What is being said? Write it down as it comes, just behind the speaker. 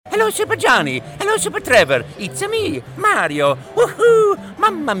Hello, Super Johnny. Hello, Super Trevor. It's me, Mario. Woohoo!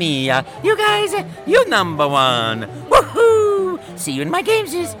 Mamma mia. You guys, you number one. Woohoo! See you in my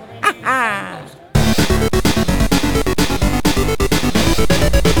games. Ha ha!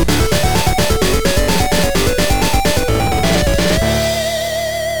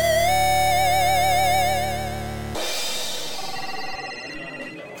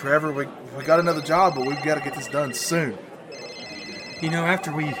 Trevor, we got another job, but we've got to get this done soon. You know,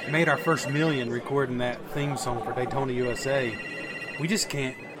 after we made our first million recording that theme song for Daytona USA, we just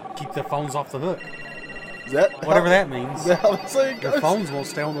can't keep the phones off the hook. Is that whatever that means? Is that how the saying goes? The phones won't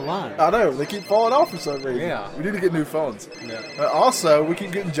stay on the line. I know. They keep falling off for some reason. Yeah. We need to get new phones. Yeah. Also, we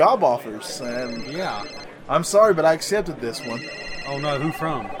keep getting job offers. And yeah. I'm sorry, but I accepted this one. Oh, no. Who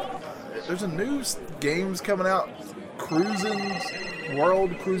from? There's a new games coming out. Cruising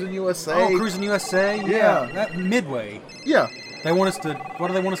World, Cruising USA. Oh, Cruising USA? Yeah. That Midway. Yeah. They want us to. What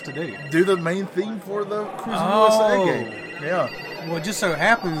do they want us to do? Do the main theme for the Cruising USA game. Yeah. Well, it just so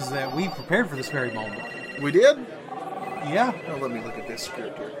happens that we prepared for this very moment. We did? Yeah. Oh, let me look at this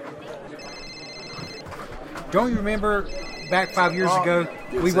script here. Don't you remember back 5 years ago,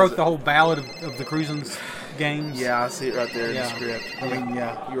 we wrote the whole ballad of the Cruising games? Yeah, I see it right there in the script. I mean,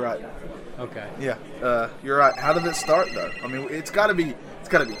 yeah, you're right. Okay. Yeah, you're right. How did it start though? I mean, it's got to be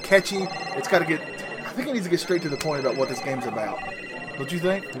catchy. It's got to get. I think it needs to get straight to the point about what this game's about. Don't you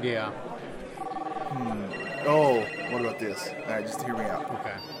think? Yeah. Oh, what about this? All right, just hear me out.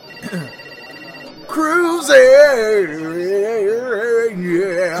 Okay. Cruising,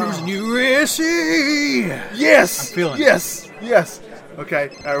 yeah. Cruising USA. Yes. I'm feeling it. Yes. Okay.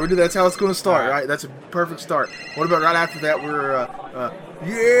 All right, that's how it's going to start, right? That's a perfect start. What about right after that? We're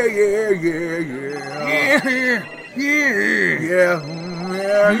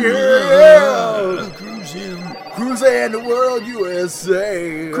Cruising the world,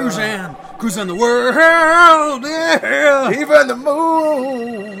 USA. Cruising the world, yeah. Even the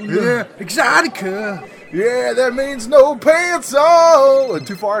moon, yeah. Exotica, yeah. That means no pants on.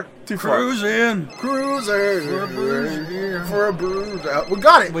 Too far. Cruising for a bruise. We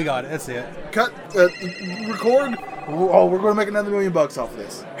got it. That's it. Cut. Record. Oh, we're going to make another $1 million off of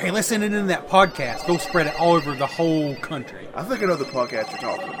this. Hey, let's send it in that podcast. They'll spread it all over the whole country. I think I know the podcast you're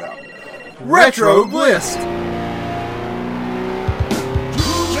talking about. Retro Bliss.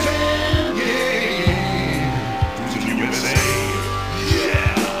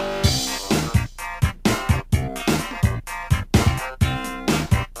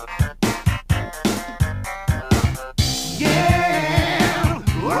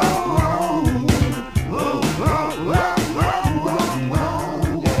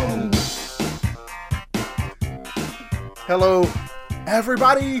 Hello,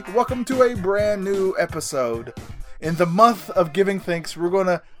 everybody. Welcome to a brand new episode. In the month of giving thanks, we're going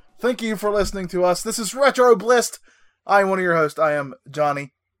to thank you for listening to us. This is Retro Bliss. I am one of your hosts. I am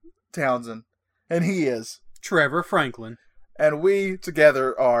Johnny Townsend, and he is Trevor Franklin. And we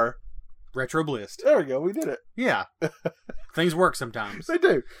together are Retro Bliss. There we go. We did it. Yeah. Things work sometimes. They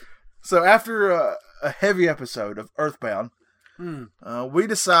do. So after a heavy episode of Earthbound, we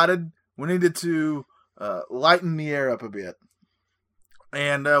decided we needed to lighten the air up a bit,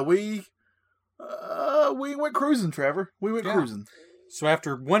 and we went cruising. Trevor, we went cruising. So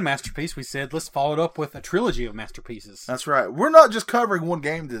after one masterpiece, we said let's follow it up with a trilogy of masterpieces. That's right. We're not just covering one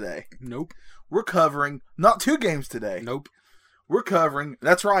game today. Nope. We're covering not two games today. Nope. We're covering.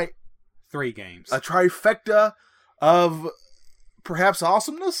 That's right. 3 games. A trifecta of perhaps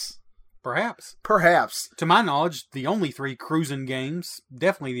awesomeness. Perhaps. To my knowledge, the only 3 cruising games,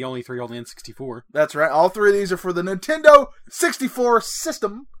 definitely the only 3 on the N64. That's right. All 3 of these are for the Nintendo 64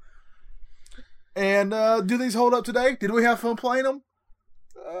 system. And do these hold up today? Did we have fun playing them?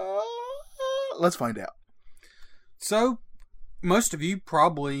 Let's find out. So, most of you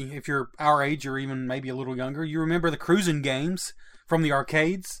probably, if you're our age or even maybe a little younger, you remember the cruising games from the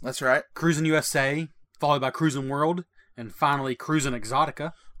arcades. That's right. Cruising USA, followed by Cruising World, and finally Cruising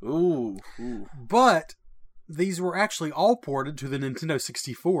Exotica. Ooh. But these were actually all ported to the Nintendo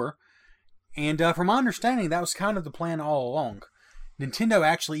 64, and from my understanding, that was kind of the plan all along. Nintendo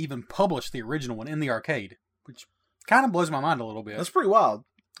actually even published the original one in the arcade, which kind of blows my mind a little bit. That's pretty wild.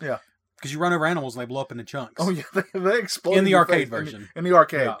 Yeah. Because you run over animals and they blow up into chunks. Oh, yeah. They explode. In the arcade version. In the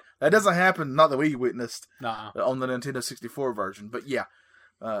arcade. Yeah. That doesn't happen, not that we witnessed, Nuh-uh. on the Nintendo 64 version. But yeah.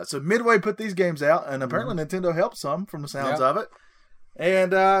 So Midway put these games out, and apparently Nintendo helped some from the sounds of it.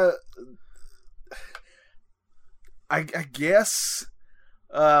 And I guess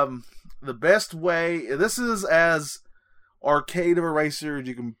the best way, this is as arcade of a racer as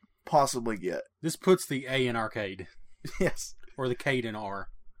you can possibly get. This puts the A in arcade. Yes. Or the K in R.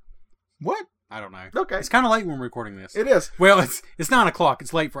 What? I don't know. Okay. It's kind of late when we're recording this. It is. Well, it's 9 o'clock.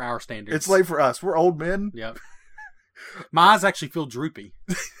 It's late for our standards. It's late for us. We're old men. Yep. My eyes actually feel droopy.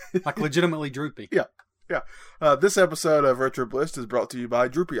 Like legitimately droopy. Yeah. This episode of Retro Bliss is brought to you by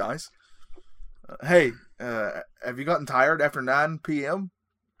Droopy Eyes. Hey, have you gotten tired after 9 p.m.?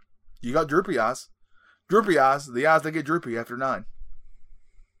 You got droopy eyes. Droopy eyes, the eyes that get droopy after 9.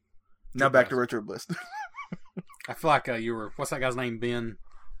 Now back to Retro Bliss. I feel like you were, what's that guy's name, Ben?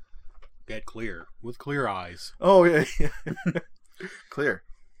 Get clear. With clear eyes. Oh, yeah. Clear.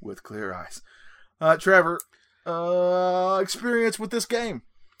 With clear eyes. Trevor, experience with this game.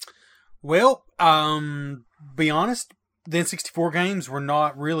 Well, be honest, the N64 games were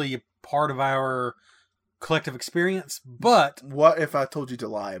not really a part of our collective experience, but... What if I told you to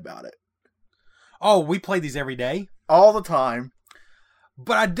lie about it? Oh, we played these every day. All the time.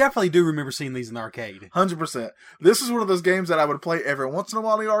 But I definitely do remember seeing these in the arcade. 100%. This is one of those games that I would play every once in a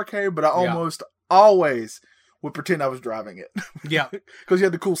while in the arcade, but I almost always would pretend I was driving it. Yeah. Because you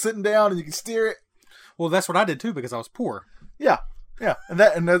had the cool sitting down and you could steer it. Well, that's what I did too because I was poor. Yeah. Yeah.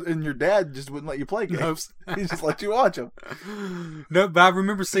 And your dad just wouldn't let you play games. Nope. He just let you watch them. No, but I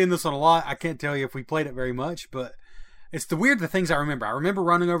remember seeing this on a lot. I can't tell you if we played it very much, but it's the things I remember. I remember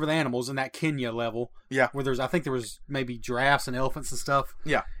running over the animals in that Kenya level. Yeah. Where I think there was maybe giraffes and elephants and stuff.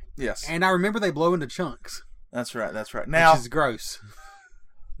 Yeah. Yes. And I remember they blow into chunks. That's right. That's right. Now, which is gross.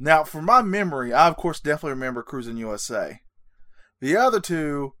 Now, for my memory, I of course definitely remember Cruis'n USA. The other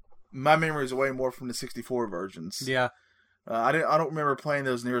two, my memory is way more from the 64 versions. Yeah. I don't remember playing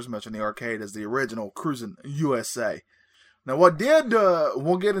those near as much in the arcade as the original Cruis'n USA. Now, what did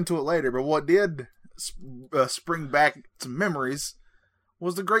we'll get into it later, but what did spring back some memories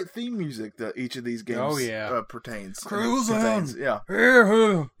was the great theme music that each of these games pertains. Cruis'n! Yeah.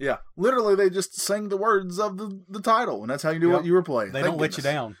 Yeah. Yeah. Literally, they just sang the words of the title, and that's how you knew what you were playing. They don't let you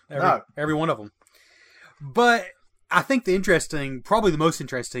down. Every one of them. But I think probably the most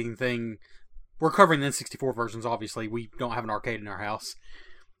interesting thing, we're covering the N64 versions, obviously. We don't have an arcade in our house.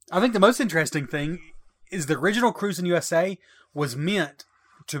 I think the most interesting thing is the original Cruis'n USA was meant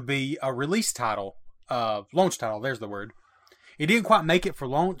to be a release title, launch title, there's the word. It didn't quite make it for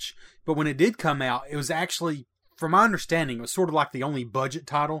launch, but when it did come out, it was actually, from my understanding, it was sort of like the only budget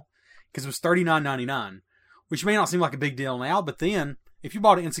title, because it was $39.99, which may not seem like a big deal now, but then, if you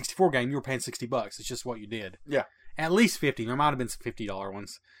bought an N64 game, you were paying $60. It's just what you did. Yeah. At least $50. There might have been some $50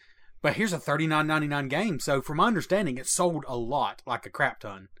 ones. But here's a $39.99 game, so from my understanding, it sold a lot, like a crap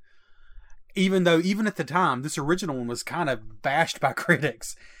ton. Even at the time, this original one was kind of bashed by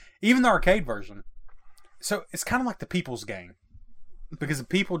critics. Even the arcade version. So it's kind of like the people's game. Because the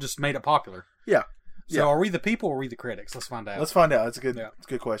people just made it popular. Yeah. So are we the people or are we the critics? Let's find out. That's a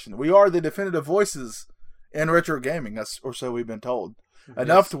good question. We are the definitive voices in retro gaming, or so we've been told.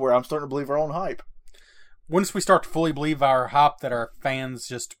 Enough to where I'm starting to believe our own hype. Once we start to fully believe our hype that our fans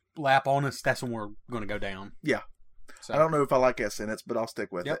just lap on us, that's when we're going to go down. Yeah. So. I don't know if I like that sentence, but I'll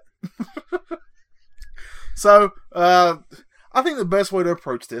stick with it. So, I think the best way to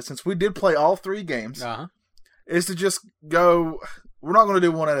approach this, since we did play all three games, is to just go... We're not going to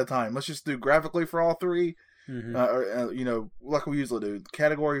do one at a time. Let's just do graphically for all three. Mm-hmm. Like we usually do.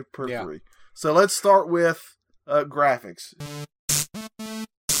 Category per three. So let's start with graphics.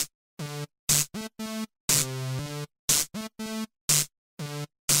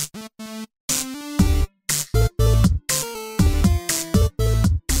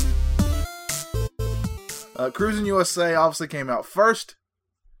 Cruis'n USA obviously came out first.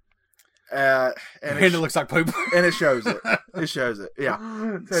 And it looks like poop. And it shows it. It shows it. Yeah.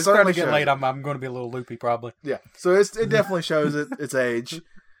 So it's starting to get late. I'm going to be a little loopy probably. Yeah. So it definitely shows its age.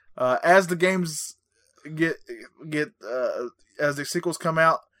 As the games get as the sequels come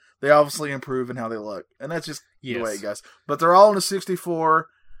out, they obviously improve in how they look. And that's just the way it goes. But they're all in a 64.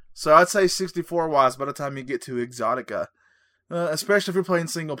 So I'd say 64 wise by the time you get to Exotica. Especially if you're playing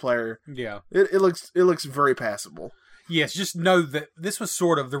single player. Yeah. It looks very passable. Yes, just know that this was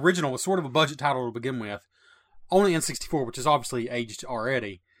the original was sort of a budget title to begin with. Only N64, which is obviously aged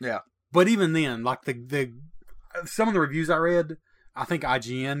already. Yeah. But even then, like some of the reviews I read, I think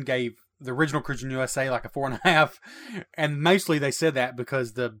IGN gave the original Cruis'n USA like a 4.5. And mostly they said that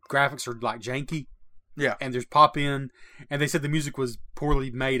because the graphics are like janky. Yeah. And there's pop-in. And they said the music was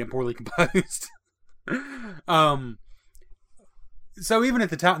poorly made and poorly composed. So even at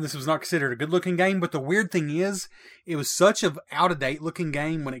the time, this was not considered a good-looking game, but the weird thing is, it was such an out-of-date looking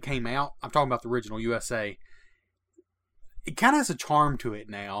game when it came out. I'm talking about the original USA. It kind of has a charm to it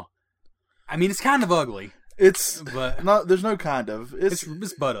now. I mean, it's kind of ugly. There's no kind of. It's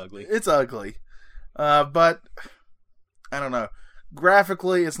butt ugly. It's ugly. But, I don't know.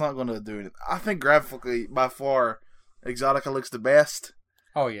 graphically, it's not going to do it. I think graphically, by far, Exotica looks the best.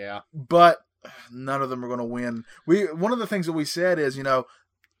 Oh yeah, but none of them are going to win. One of the things that we said is,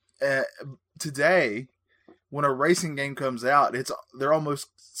 today when a racing game comes out, they're almost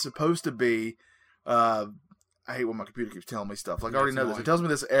supposed to be. I hate when my computer keeps telling me stuff. Like I already know this. It tells me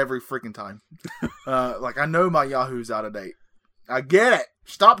this every freaking time. Like I know my Yahoo's out of date. I get it.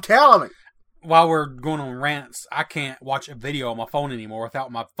 Stop telling me. While we're going on rants, I can't watch a video on my phone anymore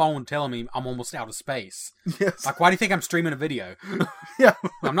without my phone telling me I'm almost out of space. Yes. Like, why do you think I'm streaming a video? Yeah.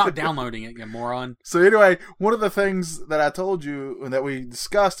 I'm not downloading it, you moron. So anyway, one of the things that I told you and that we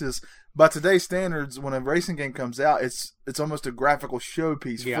discussed is, by today's standards, when a racing game comes out, it's almost a graphical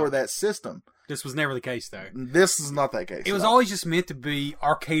showpiece for that system. This was never the case, though. This is not that case. It was always just meant to be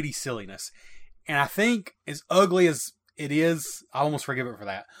arcadey silliness. And I think, as ugly as it is, I almost forgive it for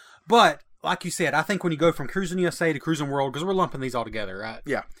that. But like you said, I think when you go from Cruis'n USA to Cruis'n World, because we're lumping these all together, right?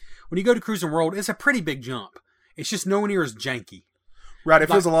 Yeah. When you go to Cruis'n World, it's a pretty big jump. It's just nowhere near as janky. Right, it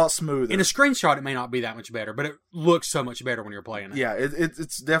feels a lot smoother. In a screenshot, it may not be that much better, but it looks so much better when you're playing it. Yeah,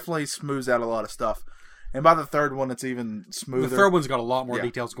 it's definitely smooths out a lot of stuff. And by the third one, it's even smoother. The third one's got a lot more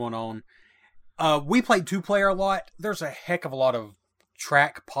details going on. We played 2-player a lot. There's a heck of a lot of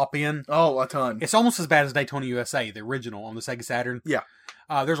track pop-in. Oh, a ton. It's almost as bad as Daytona USA, the original on the Sega Saturn. Yeah.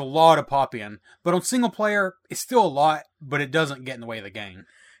 There's a lot of pop-in. But on single player, it's still a lot, but it doesn't get in the way of the game.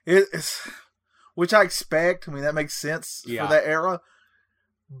 It's, which I expect. I mean, that makes sense for that era.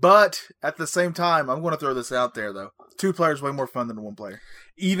 But at the same time, I'm going to throw this out there, though. 2 players way more fun than 1 player.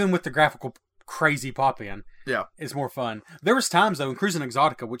 Even with the graphical crazy pop-in, it's more fun. There was times, though, in Cruis'n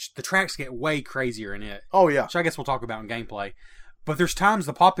Exotica, which the tracks get way crazier in it. Oh, yeah. Which I guess we'll talk about in gameplay. But there's times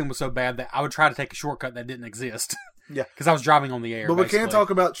the pop-in was so bad that I would try to take a shortcut that didn't exist. Yeah. Because I was driving on the air, But we can talk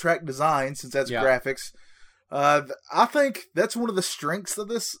about track design, since that's graphics. I think that's one of the strengths of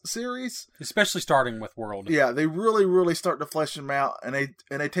this series. Especially starting with World. Yeah, they really, really start to flesh them out, and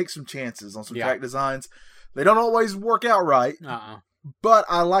they take some chances on some track designs. They don't always work out right, but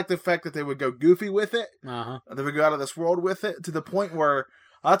I like the fact that they would go goofy with it. They would go out of this world with it, to the point where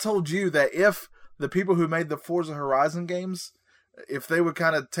I told you that if the people who made the Forza Horizon games, if they would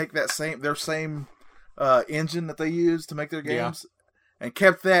kind of take their same engine that they use to make their games, and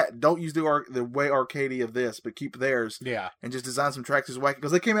kept that, don't use the way arcadey of this, but keep theirs, and just design some tracks as wacky,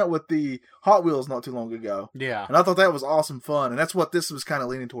 because they came out with the Hot Wheels not too long ago, and I thought that was awesome fun, and that's what this was kind of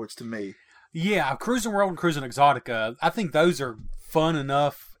leaning towards to me. Yeah, Cruis'n World and Cruis'n Exotica, I think those are fun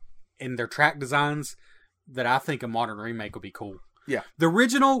enough in their track designs that I think a modern remake would be cool. Yeah. The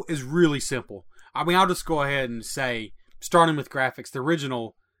original is really simple. I mean, I'll just go ahead and say, starting with graphics, the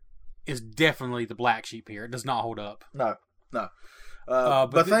original is definitely the black sheep here. It does not hold up. No.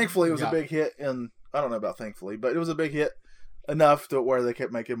 But thankfully it was a big hit, and I don't know about thankfully, but it was a big hit enough to where they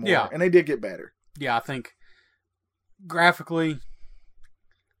kept making more, and they did get better. Yeah, I think graphically,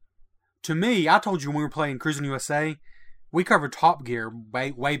 to me, I told you when we were playing Cruis'n USA, we covered Top Gear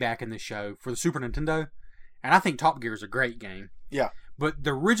way back in this show for the Super Nintendo, and I think Top Gear is a great game. Yeah. But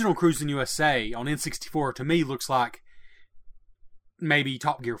the original Cruis'n USA on N64 to me looks like maybe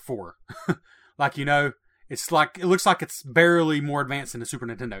Top Gear 4. Like, it looks like it's barely more advanced than the Super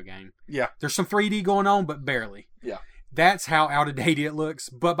Nintendo game. Yeah. There's some 3D going on, but barely. Yeah. That's how out of date it looks.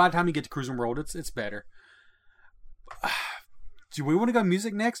 But by the time you get to Cruis'n World, it's better. Do we want to go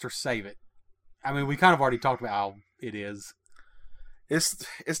music next or save it? I mean, we kind of already talked about how it is. It's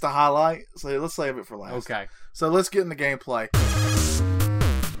the highlight, so let's save it for last. Okay. So let's get into gameplay.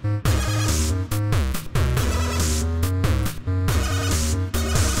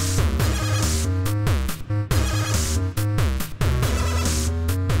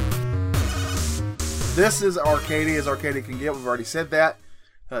 This is arcadey as arcadey can get. We've already said that.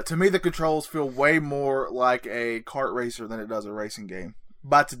 To me, the controls feel way more like a kart racer than it does a racing game,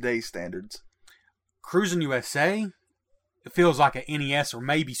 by today's standards. Cruis'n USA, it feels like an NES or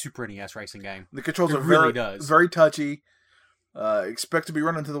maybe Super NES racing game. The controls are really very touchy. Expect to be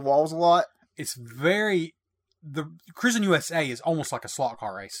running into the walls a lot. It's very... The Cruis'n USA is almost like a slot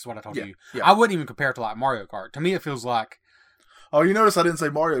car race, is what I told you. Yeah. I wouldn't even compare it to like Mario Kart. To me, it feels like... Oh, you notice I didn't say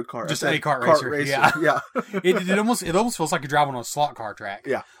Mario Kart. Just a kart racer. Yeah. It almost feels like you're driving on a slot car track.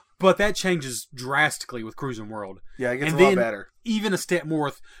 Yeah. But that changes drastically with Cruis'n World. Yeah, it gets a lot better. Even a step more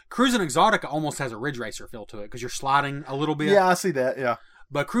with Cruis'n Exotica almost has a Ridge Racer feel to it because you're sliding a little bit. Yeah, I see that. Yeah.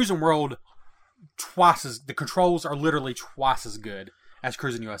 But Cruis'n World, the controls are literally twice as good as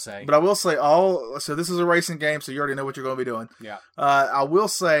Cruis'n USA. But I will say so this is a racing game, so you already know what you're going to be doing. Yeah. I will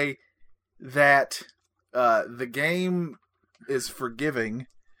say that the game is forgiving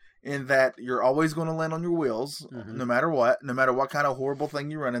in that you're always going to land on your wheels, no matter what kind of horrible thing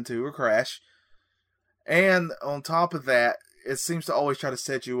you run into or crash. And on top of that, it seems to always try to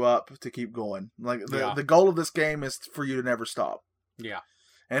set you up to keep going. Like the goal of this game is for you to never stop. Yeah.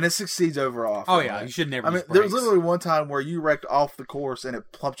 And it succeeds overall. Oh yeah, you should never. I mean, there was literally one time where you wrecked off the course and it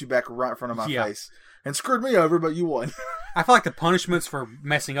plumped you back right in front of my face and screwed me over, but you won. I feel like the punishments for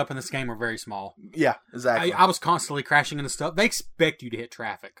messing up in this game are very small. Yeah, exactly. I was constantly crashing into stuff. They expect you to hit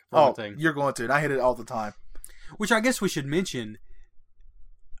traffic. For one thing. You're going to, and I hit it all the time. Which I guess we should mention.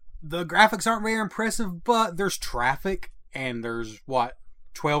 The graphics aren't very impressive, but there's traffic, and there's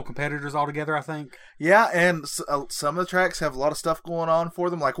 12 competitors altogether, I think. Yeah, and some of the tracks have a lot of stuff going on for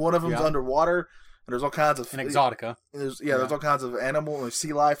them. Like one of them's underwater, and there's all kinds of... In Exotica. There's all kinds of animal and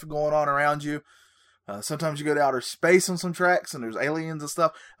sea life going on around you. Sometimes you go to outer space on some tracks, and there's aliens and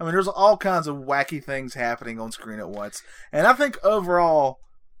stuff. I mean, there's all kinds of wacky things happening on screen at once. And I think overall,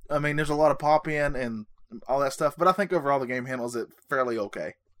 I mean, there's a lot of pop-in and all that stuff, but I think overall the game handles it fairly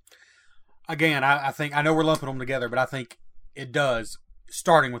okay. Again, I think... I know we're lumping them together, but I think it does...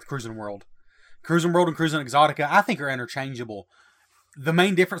 Starting with Cruis'n World. Cruis'n World and Cruis'n Exotica, I think, are interchangeable. The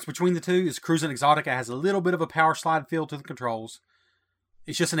main difference between the two is Cruis'n Exotica has a little bit of a power slide feel to the controls.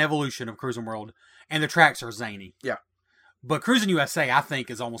 It's just an evolution of Cruis'n World. And the tracks are zany. Yeah. But Cruis'n USA, I think,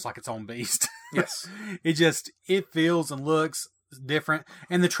 is almost like its own beast. Yes. It feels and looks different.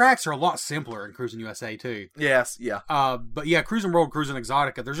 And the tracks are a lot simpler in Cruis'n USA, too. Yes, yeah. But yeah, Cruis'n World, Cruis'n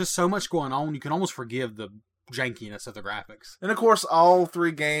Exotica, there's just so much going on, you can almost forgive the jankiness of the graphics. And of course, all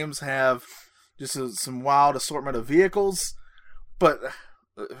three games have just some wild assortment of vehicles. But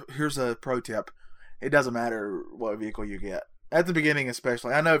here's a pro tip. It doesn't matter what vehicle you get. At the beginning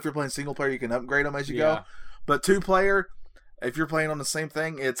especially. I know if you're playing single player, you can upgrade them as you go. But 2-player, if you're playing on the same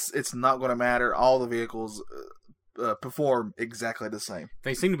thing, it's not going to matter. All the vehicles perform exactly the same.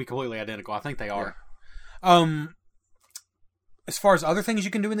 They seem to be completely identical. I think they are. Yeah. As far as other things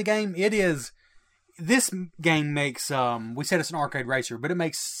you can do in the game, this game makes, we said it's an arcade racer, but it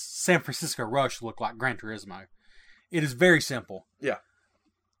makes San Francisco Rush look like Gran Turismo. It is very simple. Yeah.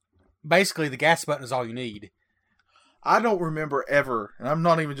 Basically, the gas button is all you need. I don't remember ever, and I'm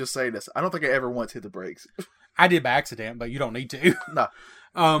not even just saying this, I don't think I ever once hit the brakes. I did by accident, but you don't need to. No.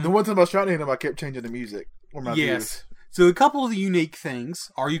 The one time I was trying to hit them, I kept changing the music. Or my views. So a couple of the unique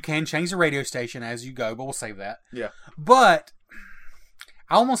things are you can change the radio station as you go, but we'll save that. Yeah. But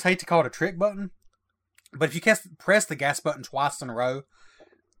I almost hate to call it a trick button. But if you press the gas button twice in a row...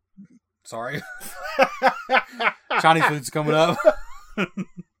 Sorry. Chinese food's coming up.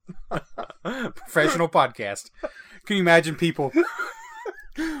 Professional podcast. Can you imagine people...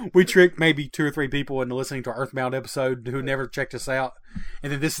 We tricked maybe 2 or 3 people into listening to our Earthbound episode who never checked us out. And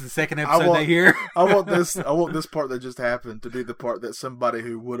then this is the second episode they hear. I want this part that just happened to be the part that somebody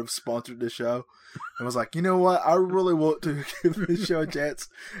who would have sponsored the show and was like, you know what? I really want to give this show a chance.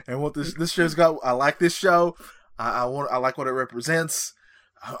 And what this show's got, I like this show. I like what it represents.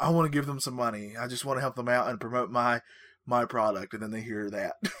 I want to give them some money. I just want to help them out and promote my product. And then they hear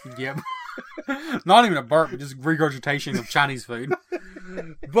that. Yep. Not even a burp, but just regurgitation of Chinese food.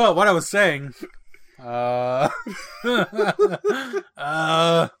 But what I was saying... what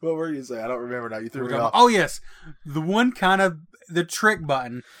were you saying? I don't remember now. You threw me off. Oh, yes. The trick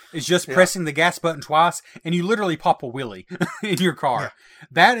button is just pressing the gas button twice, and you literally pop a wheelie in your car. Yeah.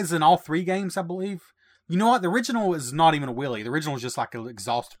 That is in all 3 games, I believe. You know what? The original is not even a wheelie. The original is just like an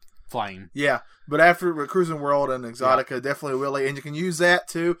exhaust flame. Yeah, but after Cruis'n World and Exotica, definitely a wheelie, and you can use that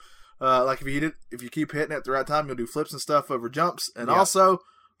too. Like if you keep hitting it at the right time, you'll do flips and stuff over jumps, and also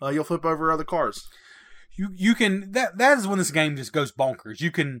you'll flip over other cars. You can that is when this game just goes bonkers. You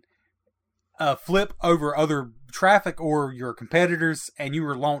can flip over other traffic or your competitors, and you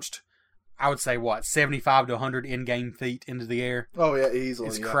were launched. I would say 75 to 100 in-game feet into the air. Oh yeah, easily.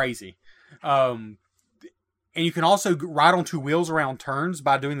 It's crazy. And you can also ride on 2 wheels around turns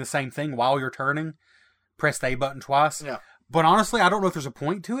by doing the same thing while you're turning. Press the A button twice. Yeah. But honestly, I don't know if there's a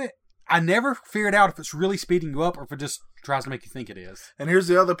point to it. I never figured out if it's really speeding you up or if it just tries to make you think it is. And here's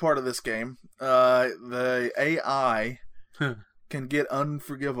the other part of this game. The AI can get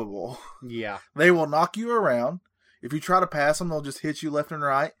unforgivable. Yeah. They will knock you around. If you try to pass them, they'll just hit you left and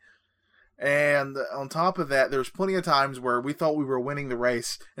right. And on top of that, there's plenty of times where we thought we were winning the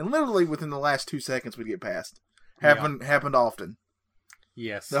race, and literally within the last 2 seconds we'd get past. Happened often.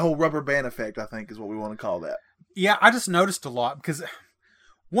 Yes. The whole rubber band effect, I think, is what we want to call that. Yeah, I just noticed a lot, because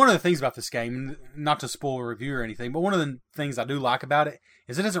one of the things about this game, not to spoil a review or anything, but one of the things I do like about it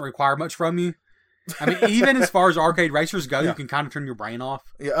is it doesn't require much from you. I mean, even as far as arcade racers go, you can kind of turn your brain off.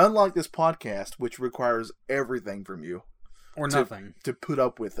 Yeah, unlike this podcast, which requires everything from you. Or nothing. to put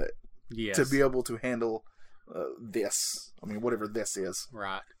up with it. Yes. To be able to handle this. I mean, whatever this is.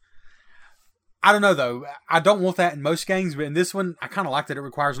 Right. I don't know, though. I don't want that in most games, but in this one, I kind of like that it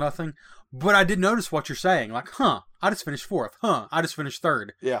requires nothing. But I did notice what you're saying. Like, I just finished 4th. I just finished 3rd.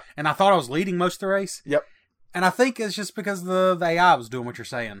 Yeah. And I thought I was leading most of the race. Yep. And I think it's just because the AI was doing what you're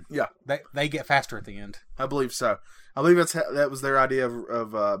saying. Yeah. They get faster at the end. I believe so. I believe that was their idea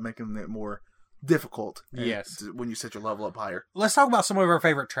of making it more difficult. Yes. When you set your level up higher. Let's talk about some of our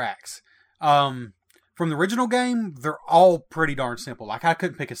favorite tracks. From the original game, they're all pretty darn simple. Like, I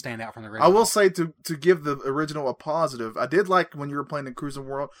couldn't pick a standout from the original. I will say, to give the original a positive, I did like when you were playing in Cruising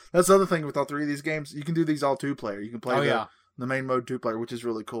World. That's the other thing with all 3 of these games. You can do these all 2-player. You can play the main mode 2-player, which is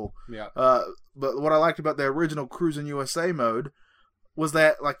really cool. Yeah. But what I liked about the original Cruising USA mode was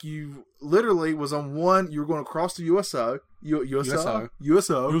that, like, you literally was on one, you were going across the USO,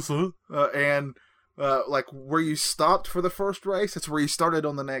 and like where you stopped for the first race, that's where you started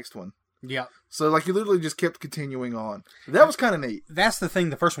on the next one. Yeah. So, like, you literally just kept continuing on. That was kind of neat. That's the thing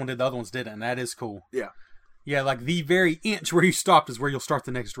the first one did, the other ones didn't, and that is cool. Yeah. Yeah, like the very inch where you stopped is where you'll start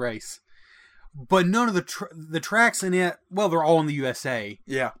the next race. But none of the tracks in it, well, they're all in the USA.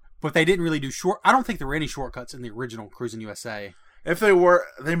 Yeah. But they didn't really do I don't think there were any shortcuts in the original Cruising USA. If they were,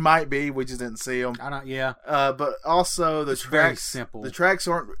 they might be. We just didn't see them. Yeah. But also the it's tracks. Very simple. The tracks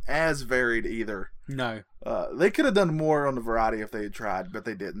aren't as varied either. No. They could have done more on the variety if they had tried, but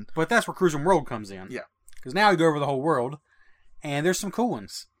they didn't. But that's where Cruising World comes in. Yeah. Because now you go over the whole world, and there's some cool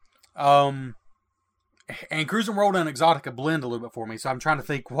ones. And Cruising World and Exotica blend a little bit for me, so I'm trying to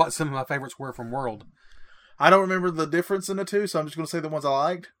think what some of my favorites were from World. I don't remember the difference in the two, so I'm just going to say the ones I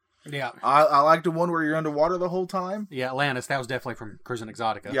liked. Yeah. I liked the one where you're underwater the whole time. Yeah, Atlantis. That was definitely from Cruising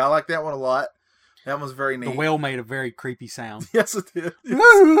Exotica. Yeah, I like that one a lot. That one's very neat. The whale made a very creepy sound. Yes, it did.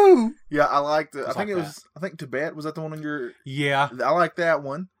 Yeah, I liked it. I think Tibet, was that the one on your... Yeah. I like that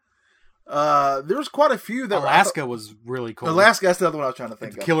one. There's quite a few that Alaska was really cool. Alaska, that's the other one I was trying to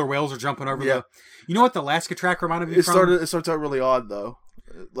think of. The killer whales are jumping over the... You know what the Alaska track reminded me from? It starts out really odd, though.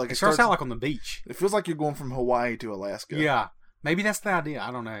 Like it starts out like on the beach. It feels like you're going from Hawaii to Alaska. Yeah. Maybe that's the idea.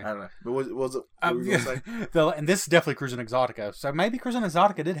 I don't know. But was it... What were you going to say? And this is definitely Cruising Exotica. So maybe Cruising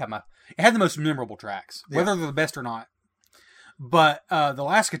Exotica did have it had the most memorable tracks. Whether they're the best or not. But the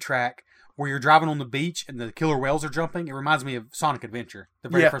Alaska track, where you're driving on the beach and the killer whales are jumping, it reminds me of Sonic Adventure, the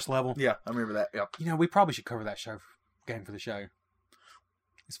very first level. Yeah, I remember that. Yeah. You know, we probably should cover that game for the show.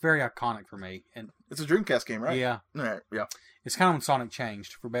 It's very iconic for me. And it's a Dreamcast game, right? Yeah. All right, yeah. It's kind of when Sonic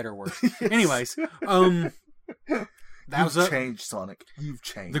changed, for better or worse. Anyways, You've changed, Sonic. You've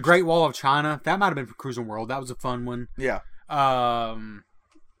changed. The Great Wall of China. That might have been for Cruising World. That was a fun one. Yeah.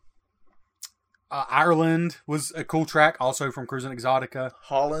 Ireland was a cool track, also from Cruising Exotica.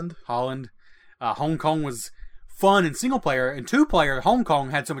 Holland. Hong Kong was fun in single player. And 2-player, Hong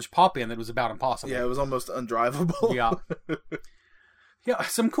Kong had so much pop in that it was about impossible. Yeah, it was almost undrivable. Yeah. Yeah,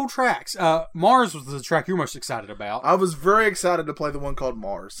 some cool tracks. Mars was the track you were most excited about. I was very excited to play the one called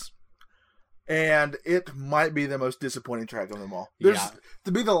Mars. And it might be the most disappointing track of them all.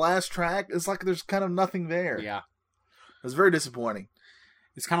 To be the last track, it's like there's kind of nothing there. Yeah. It was very disappointing.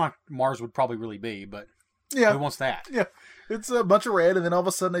 It's kind of like Mars would probably really be, but who wants that? Yeah. It's a bunch of red, and then all of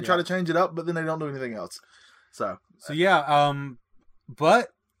a sudden they try to change it up, but then they don't do anything else. So yeah, but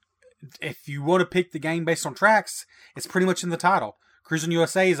if you want to pick the game based on tracks, it's pretty much in the title. Cruising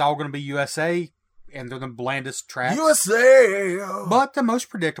USA is all going to be USA, and they're the blandest tracks. USA! But the most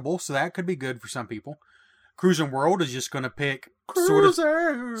predictable, so that could be good for some people. Cruising World is just going to pick sort of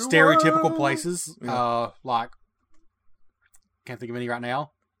stereotypical places, like, can't think of any right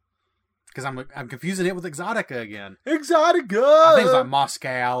now, because I'm confusing it with Exotica again. Exotica! I think it's like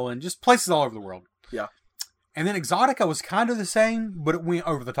Moscow and just places all over the world. Yeah. And then Exotica was kind of the same, but it went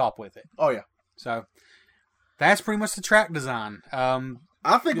over the top with it. Oh, yeah. So, that's pretty much the track design.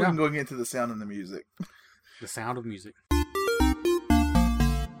 I think we can go into the sound and the music. The sound of music.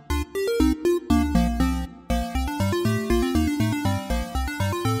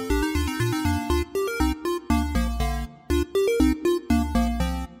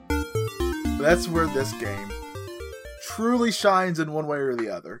 That's where this game truly shines in one way or the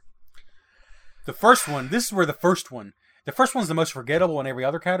other. The first one, this is where the first one's the most forgettable in every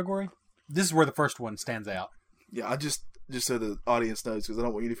other category. This is where the first one stands out. Yeah, I just so the audience knows, because I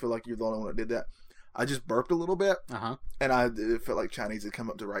don't want you to feel like you're the only one that did that. I just burped a little bit, and it felt like Chinese had come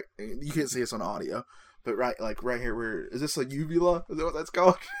up to right. You can't see us on audio, but right here, is this a uvula? Is that what that's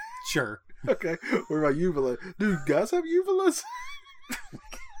called? Sure. Okay, where my uvula? Dude, guys have uvulas?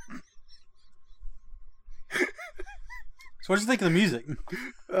 So what did you think of the music?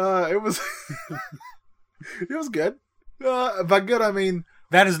 It was, it was good. By good, I mean...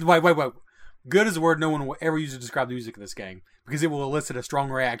 That is... Wait. Good is a word no one will ever use to describe the music of this game. Because it will elicit a strong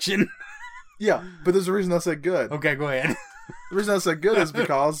reaction. Yeah, but there's a reason I said good. Okay, go ahead. The reason I said good is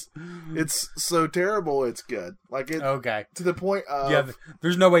because it's so terrible it's good. Like it Okay. to the point of... Yeah,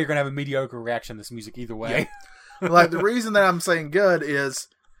 there's no way you're going to have a mediocre reaction to this music either way. Like, the reason that I'm saying good is...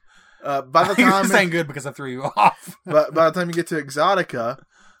 by the You're time... saying good because I threw you off. But by the time you get to Exotica,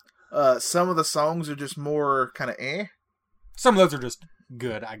 some of the songs are just more kind of eh. Some of those are just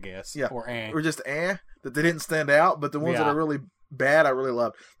good, I guess. Yeah. Or eh. Or just eh, that they didn't stand out, but the ones that Yeah. are really bad, I really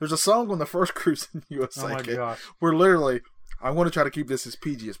love. There's a song on the first Cruising USA Oh my game gosh. where literally, I want to try to keep this as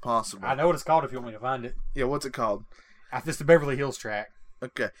PG as possible. I know what it's called if you want me to find it. Yeah, what's it called? It's the Beverly Hills track.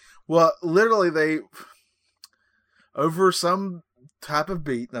 Okay. Well, literally, they, over some type of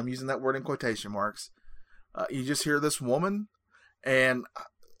beat, and I'm using that word in quotation marks, you just hear this woman, and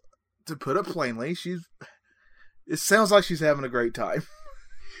to put it plainly, it sounds like she's having a great time.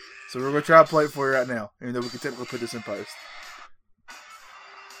 So we're going to try to play it for you right now, even though we can technically put this in post.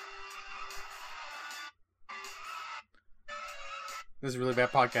 This is really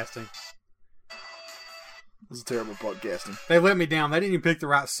bad podcasting. This is terrible podcasting. They let me down. They didn't even pick the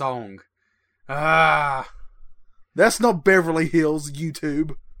right song. Ah. That's not Beverly Hills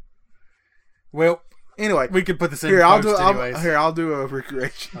YouTube. Well, Anyway, we could put this in here post I'll anyways. I'll do a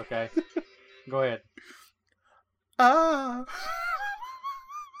recreation. Okay. Go ahead. Ah.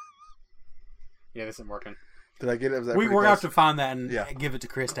 Yeah, this isn't working. Did I get it? Was that We're pretty going to have close? to find that and Yeah. give it to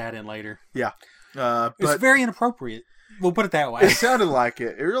Chris to add in later. Yeah. It's But very inappropriate. We'll put it that way. it sounded like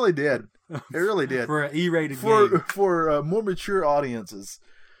it. It really did. It really did. For an E-rated game. For more mature audiences.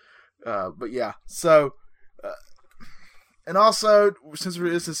 But yeah. So, and also, since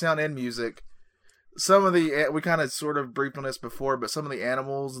it's the sound and music, some of the, we kind of sort of briefed on this before, but some of the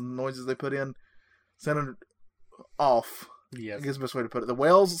animals and noises they put in sounded off. I Yes. guess the best way to put it. The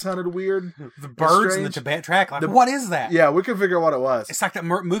whales sounded weird. The birds in the strange. Tibet track. Like, what is that? Yeah, we could figure out what it was. It's like that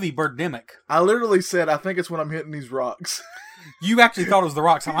movie Birdemic. I literally said, I think it's when I'm hitting these rocks. You actually thought it was the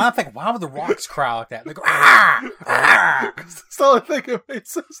rocks. I think, why would the rocks cry like that? They go, ah, ah. That's the only thing that made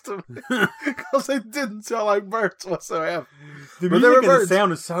sense to me. Because they didn't sound like birds whatsoever. The But they music were and the birds.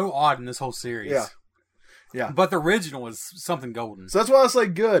 sound is so odd in this whole series. Yeah. Yeah. But the original is something golden. So that's why I say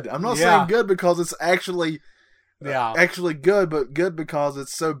good. I'm not Yeah. saying good because it's actually good, but good because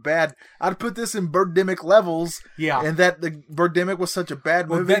it's so bad. I'd put this in Birdemic levels. Yeah. And that the Birdemic was such a bad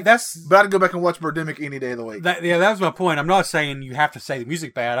Well, movie. that's but I'd go back and watch Birdemic any day of the week. that was my point. I'm not saying you have to say the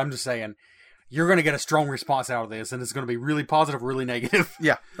music bad. I'm just saying you're going to get a strong response out of this, and it's going to be really positive, really negative.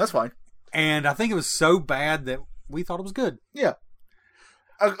 Yeah, that's fine. And I think it was so bad that we thought it was good. Yeah.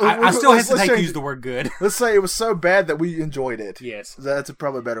 I still Let's hesitate to change use the word good. Let's say it was so bad that we enjoyed it. Yes. That's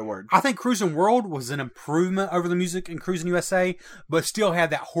probably a better word. I think Cruising World was an improvement over the music in Cruising USA, but still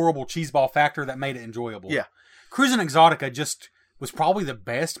had that horrible cheeseball factor that made it enjoyable. Yeah. Cruising Exotica just was probably the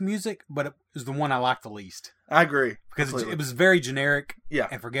best music, but it was the one I liked the least. I agree. Because completely. it was very generic Yeah.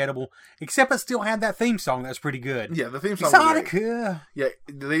 and forgettable, except it still had that theme song that was pretty good. Yeah, the theme song was great. Exotica! Yeah,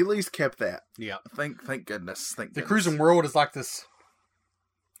 they at least kept that. Yeah. Thank goodness. Thank The goodness. Cruising World is like this,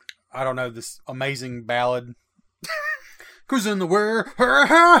 I don't know, this amazing ballad. Cruising the world,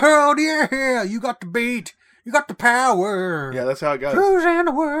 yeah, you got the beat, you got the power. Yeah, that's how it goes. Cruising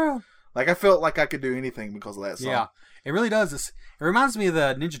the world. Like, I felt like I could do anything because of that song. Yeah, it really does. It reminds me of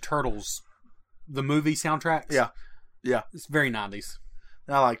the Ninja Turtles, the movie soundtracks. Yeah. Yeah. It's very 90s.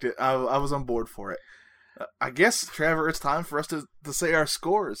 I liked it. I was on board for it. I guess, Trevor, it's time for us to say our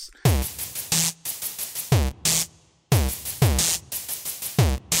scores.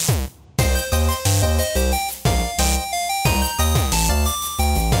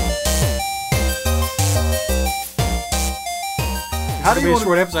 How do It's you gonna be a want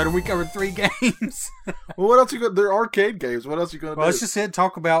short episode and we covered 3 games. Well, what else you got? They're arcade games. What else you going to Well, do? let's just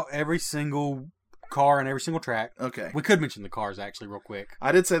talk about every single car and every single track. Okay. We could mention the cars actually real quick.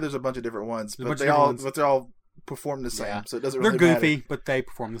 I did say there's a bunch of different ones, There's a but bunch of different ones. they all perform the same, Yeah. so it doesn't They're really goofy, matter. but they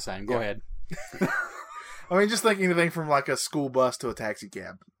perform the same. Go Yeah. ahead. I mean, just think anything from like a school bus to a taxi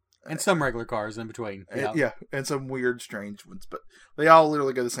cab. And some regular cars in between. Yeah, and some weird, strange ones, but they all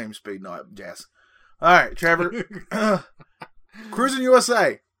literally go the same speed. No, jazz. All right, Trevor. Cruising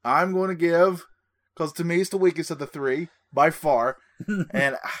USA. I'm going to give, because to me it's the weakest of the 3 by far,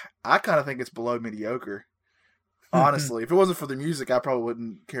 and I kind of think it's below mediocre. Honestly, if it wasn't for the music, I probably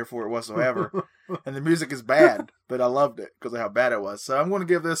wouldn't care for it whatsoever. And the music is bad, but I loved it because of how bad it was. So I'm going to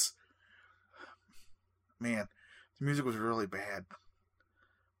give this. Man, the music was really bad.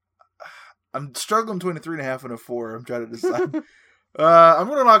 I'm struggling between a 3.5 and a 4. I'm trying to decide. I'm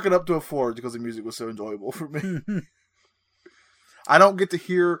going to knock it up to a 4 because the music was so enjoyable for me. I don't get to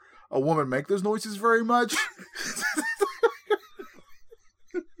hear a woman make those noises very much.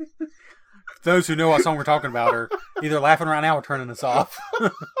 Those who know what song we're talking about are either laughing right now or turning us off.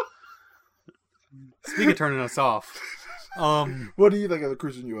 Speaking of turning us off, What do you think of the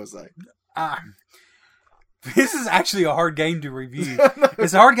Cruising USA? This is actually a hard game to review.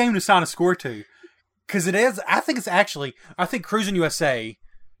 It's a hard game to assign a score to. Because it is, I think Cruising USA,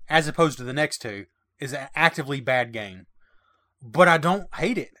 as opposed to the next two, is an actively bad game. But I don't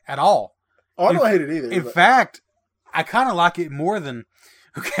hate it at all. Oh, I don't hate it either. In fact, I kind of like it more than...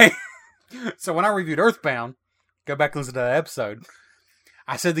 Okay, so when I reviewed Earthbound, go back and listen to that episode,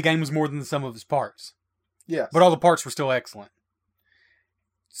 I said the game was more than the sum of its parts. Yes. But all the parts were still excellent.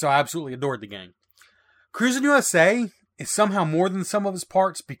 So I absolutely adored the game. Cruising USA is somehow more than the sum of its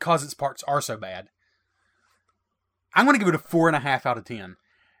parts because its parts are so bad. I'm going to give it a 4.5 out of 10.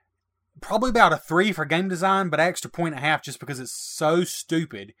 Probably about a 3 for game design, but extra 1.5 just because it's so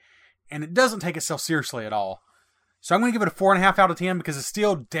stupid. And it doesn't take itself seriously at all. So I'm going to give it a 4.5 out of 10 because it's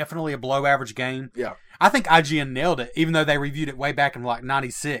still definitely a below average game. Yeah. I think IGN nailed it, even though they reviewed it way back in like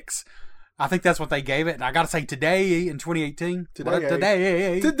 96. I think that's what they gave it. And I got to say, today in 2018,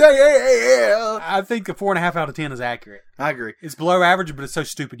 today, I think a 4.5 out of 10 is accurate. I agree. It's below average, but it's so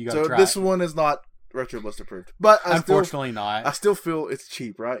stupid you got to try this it. one is not RetroBlist approved. But Unfortunately not. I still feel it's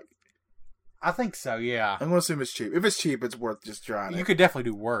cheap, right? I think so, yeah. I'm going to assume it's cheap. If it's cheap, it's worth just trying it. You could definitely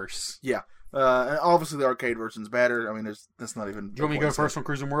do worse. Yeah. And obviously the arcade version's better. I mean, that's not even... Do you want me to go first on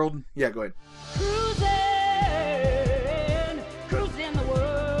Cruising World? Yeah, go ahead. Cruising the world.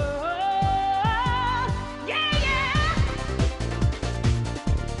 Yeah, yeah.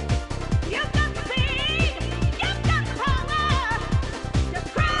 You've got the speed. You've got the power. To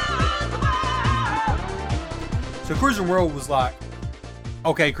cruise the world. So Cruising World was like,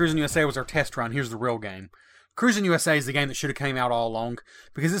 okay, Cruising USA was our test run. Here's the real game. Cruising USA is the game that should have came out all along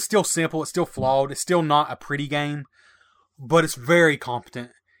because it's still simple, it's still flawed, it's still not a pretty game, but it's very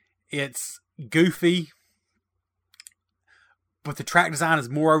competent. It's goofy, but the track design is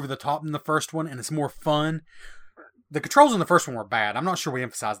more over the top than the first one, and it's more fun. The controls in the first one were bad. I'm not sure we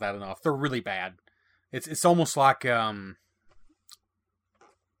emphasized that enough. They're really bad. It's almost like you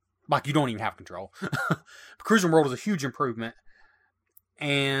don't even have control. Cruising World was a huge improvement,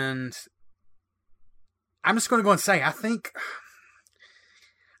 and I'm just going to go and say, I think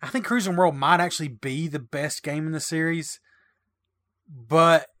Cruising World might actually be the best game in the series,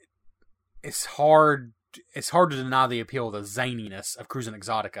 but it's hard to deny the appeal of the zaniness of Cruising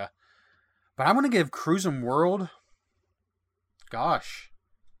Exotica. But I'm going to give Cruising World, gosh,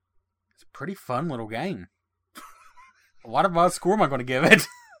 it's a pretty fun little game. What about score am I going to give it?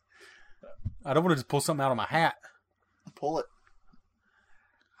 I don't want to just pull something out of my hat. Pull it.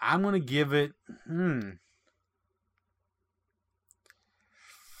 I'm going to give it, 6.5.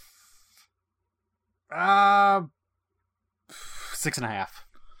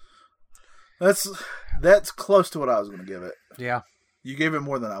 That's close to what I was going to give it. Yeah. You gave it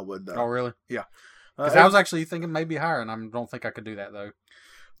more than I would, though. Oh, really? Yeah. Because I was actually thinking maybe higher, and I don't think I could do that, though.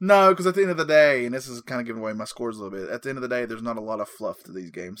 No, because at the end of the day, and this is kind of giving away my scores a little bit, at the end of the day, there's not a lot of fluff to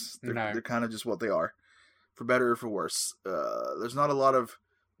these games. They're kind of just what they are, for better or for worse. There's not a lot of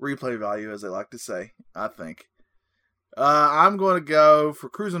replay value, as they like to say, I think. I'm going to go for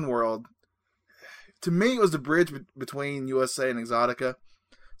Cruising World. To me, it was the bridge between USA and Exotica,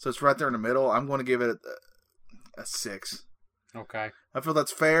 so it's right there in the middle. I'm going to give it a 6. Okay. I feel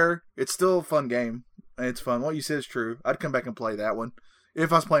that's fair. It's still a fun game, and it's fun. What you said is true. I'd come back and play that one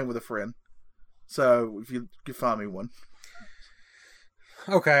if I was playing with a friend. So if you could find me one.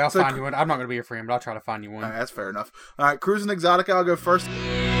 Okay, I'll find you one. I'm not going to be your friend, but I'll try to find you one. All right, that's fair enough. All right, Cruising Exotica, I'll go first.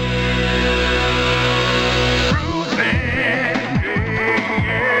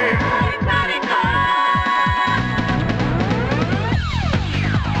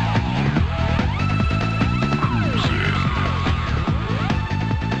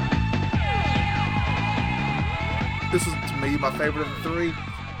 This was, to me, my favorite of the three.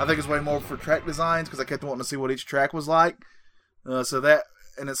 I think it's way more for track designs because I kept wanting to see what each track was like. So that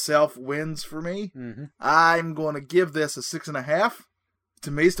in itself wins for me. Mm-hmm. I'm going to give this a 6.5.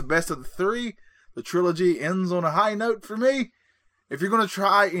 To me, it's the best of the three. The trilogy ends on a high note for me. If you're going to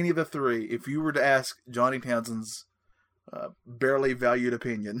try any of the three, if you were to ask Johnny Townsend's barely valued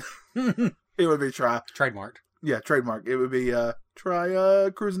opinion, it would be try. Trademarked. Yeah, trademark. It would be try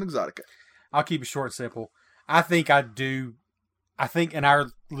Cruising Exotica. I'll keep it short and simple. I think in our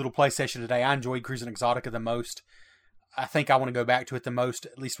little play session today, I enjoyed Cruising Exotica the most. I think I want to go back to it the most,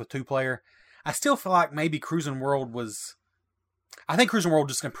 at least with 2-player. I still feel like maybe Cruising World was I think Cruising World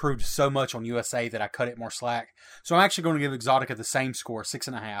just improved so much on USA that I cut it more slack. So I'm actually going to give Exotica the same score,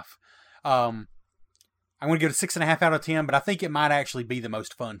 6.5. I'm going to give it a 6.5 out of 10, but I think it might actually be the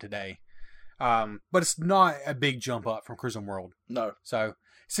most fun today. But it's not a big jump up from Cruising World. No. So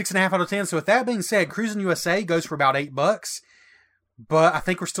 6.5 out of 10. So with that being said, Cruising USA goes for about $8, but I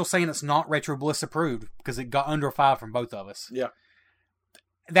think we're still saying it's not Retro Bliss approved because it got under 5 from both of us. Yeah.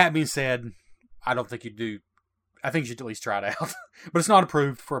 That being said, I don't think you do. I think you should at least try it out, but it's not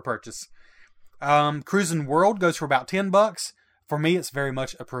approved for a purchase. Cruising World goes for about $10. For me, it's very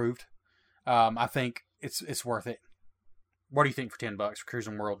much approved. I think it's worth it. What do you think for $10 for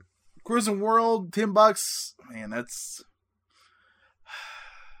Cruising World? Cruising World, $10. Man, that's...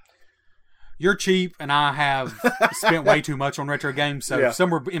 You're cheap, and I have spent way too much on retro games, so Yeah.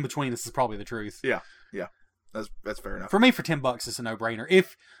 somewhere in between this is probably the truth. Yeah. That's fair enough. For me, for $10, it's a no-brainer.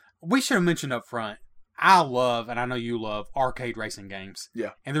 If we should have mentioned up front, I love, and I know you love, arcade racing games.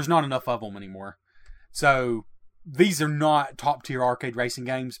 Yeah. And there's not enough of them anymore. So these are not top-tier arcade racing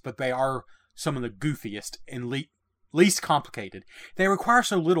games, but they are some of the goofiest and least complicated. They require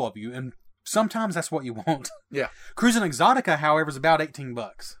so little of you, and sometimes that's what you want. Yeah. Cruising Exotica, however, is about $18.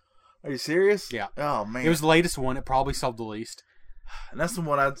 Are you serious? Yeah. Oh, man. It was the latest one. It probably sold the least. And that's the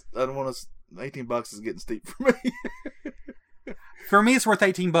one I don't want to... $18 is getting steep for me. For me, it's worth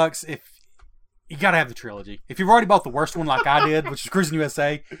 $18 if you got to have the trilogy. If you've already bought the worst one like I did, which is Cruising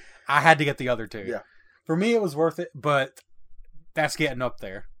USA, I had to get the other two. Yeah. For me, it was worth it, but that's getting up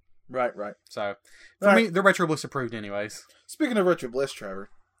there. Right. So, for All me, right. the Retro Bliss approved anyways. Speaking of Retro Bliss, Trevor,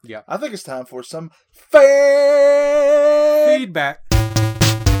 Yeah. I think it's time for some fan Feedback.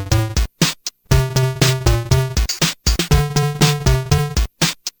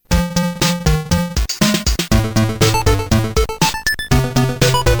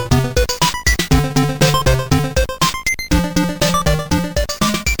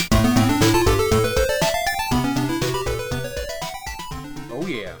 Oh,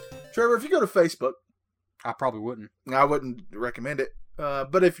 yeah. Trevor, if you go to Facebook, I probably wouldn't. I wouldn't recommend it,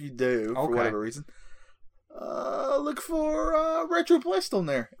 but if you do, for Okay. whatever reason, look for Retro Blist on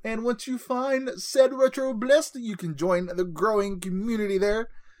there. And once you find said Retro Blist, you can join the growing community there.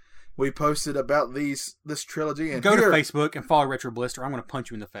 We posted about this trilogy. And Go to here- Facebook and follow Retro Bliss, or I'm going to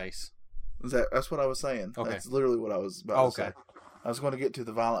punch you in the face. That's what I was saying. Okay. That's literally what I was about to Okay. say. I was going to get to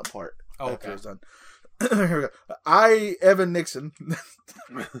the violent part after Okay. it was done. Here we go. Evan Nixon.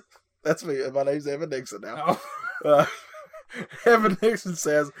 That's me. My name's Evan Nixon now. Oh. Evan Nixon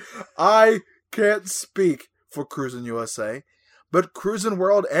says, I can't speak for Cruising USA, but Cruising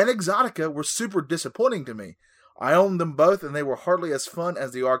World and Exotica were super disappointing to me. I owned them both, and they were hardly as fun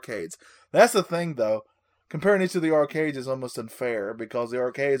as the arcades. That's the thing, though. Comparing each of the arcades is almost unfair, because the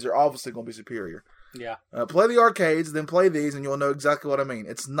arcades are obviously going to be superior. Yeah. Play the arcades, then play these, and you'll know exactly what I mean.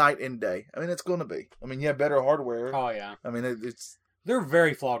 It's night and day. I mean, it's going to be. I mean, you have better hardware. Oh, yeah. I mean, it's... They're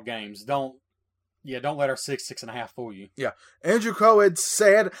very flawed games. Don't let our 6.5 fool you. Yeah. Andrew Coed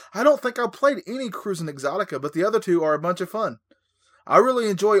said, I don't think I played any Cruising Exotica, but the other two are a bunch of fun. I really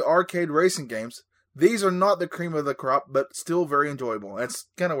enjoy arcade racing games. These are not the cream of the crop, but still very enjoyable. That's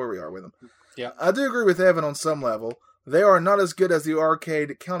kind of where we are with them. Yeah. I do agree with Evan on some level. They are not as good as the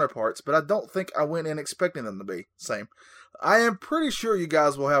arcade counterparts, but I don't think I went in expecting them to be. Same. I am pretty sure you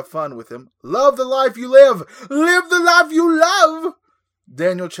guys will have fun with them. Love the life you live. Live the life you love.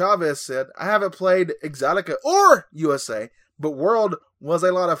 Daniel Chavez said, I haven't played Exotica or USA, but World was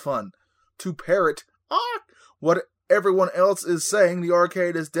a lot of fun. To parrot what everyone else is saying, the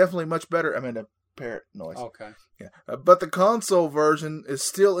arcade is definitely much better. I mean, a parrot noise. Okay. Yeah. But the console version is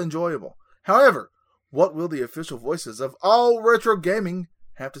still enjoyable. However, what will the official voices of all retro gaming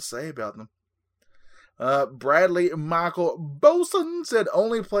have to say about them? Bradley Michael Boson said,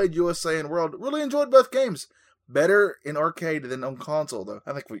 only played USA and World. Really enjoyed both games. Better in arcade than on console, though.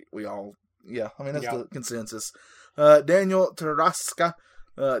 I think we all, yeah. I mean, that's Yeah. the consensus. Daniel Terraska.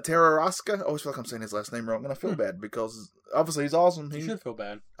 I always feel like I'm saying his last name wrong, and I feel bad because obviously he's awesome. You should feel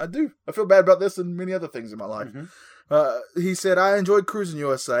bad. I do. I feel bad about this and many other things in my life. Mm-hmm. He said, I enjoyed Cruising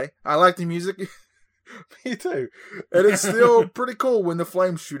USA. I like the music. Me too. And it's still pretty cool when the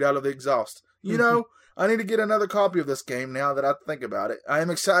flames shoot out of the exhaust. You know, I need to get another copy of this game now that I think about it. I am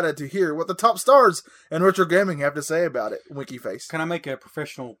excited to hear what the top stars and retro gaming have to say about it. Winky face. Can I make a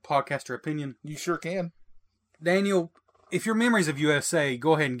professional podcaster opinion? You sure can. Daniel, if your memories of USA,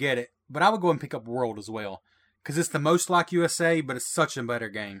 go ahead and get it. But I would go ahead and pick up World as well. Because it's the most like USA, but it's such a better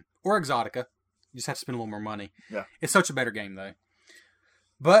game. Or Exotica. You just have to spend a little more money. Yeah. It's such a better game, though.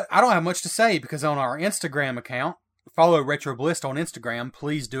 But I don't have much to say because on our Instagram account, follow Retro Bliss on Instagram.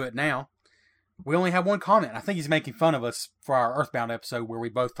 Please do it now. We only have one comment. I think he's making fun of us for our Earthbound episode where we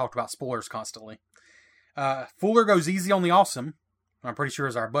both talked about spoilers constantly. Fuller goes easy on the awesome. I'm pretty sure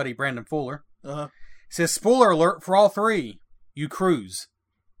is our buddy Brandon Fuller. Uh-huh. Says, spoiler alert for all three. You cruise.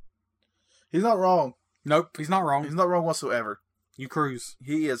 He's not wrong. Nope, he's not wrong. He's not wrong whatsoever. You cruise.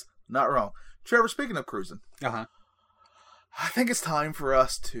 He is not wrong. Trevor, speaking of cruising, Uh-huh. I think it's time for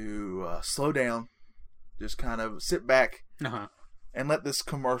us to slow down, just kind of sit back, Uh-huh. and let this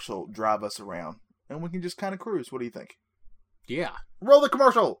commercial drive us around. And we can just kind of cruise. What do you think? Yeah. Roll the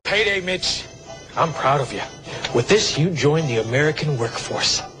commercial! Payday, Mitch. I'm proud of you. With this, you joined the American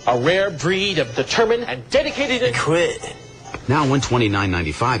workforce. A rare breed of determined and dedicated... Quit. Now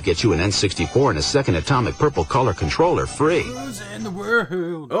 $129.95 gets you an N64 and a second atomic purple color controller free. Who's in the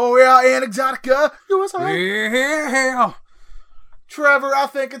world? Oh, yeah, and Exotica, USA. Yeah. Trevor, I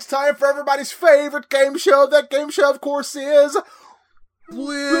think it's time for everybody's favorite game show. That game show, of course, is...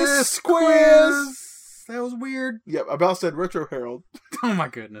 Bliss Quiz. That was weird. Yep, I about said Retro Herald. Oh my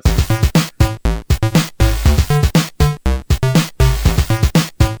goodness.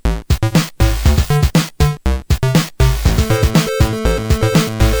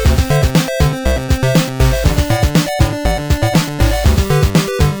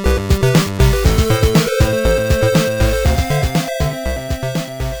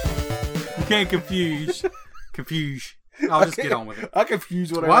 You can't confuse. I'll just get on with it. I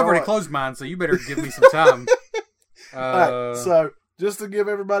confuse whatever Well, I've I already want. closed mine, so you better give me some time. Alright, so, just to give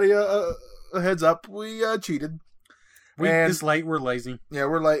everybody a heads up, we cheated. and- this late, we're lazy. Yeah,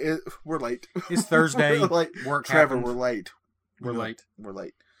 we're late. We're late. It's Thursday. We're late. Work Trevor, happened. we're late. We're late. We're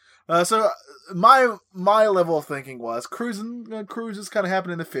late. So my level of thinking was cruises kind of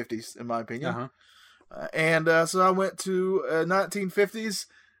happened in the 50s, in my opinion. Uh-huh. And so I went to 1950s,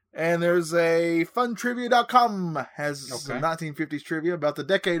 and there's a funtrivia.com has some 1950s trivia about the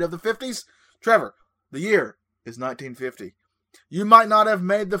decade of the 50s. Trevor, the year is 1950. You might not have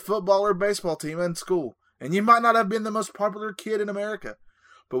made the football or baseball team in school, and you might not have been the most popular kid in America.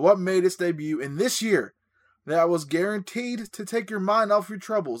 But what made its debut in this year that was guaranteed to take your mind off your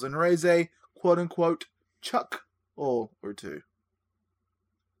troubles and raise a quote-unquote chuck-ol or two?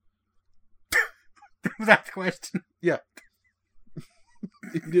 Was that the question? Yeah.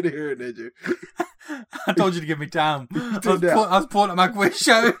 You didn't hear it, did you? I told you to give me time. I tuned out. was pulling up my quiz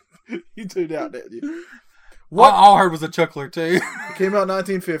show. You tuned out, didn't you? What? All I heard was a chuckler, too. It came out in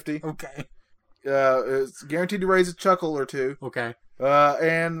 1950. Okay. It's guaranteed to raise a chuckle or two. Okay.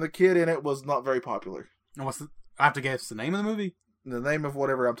 And the kid in it was not very popular. And I have to guess the name of the movie? The name of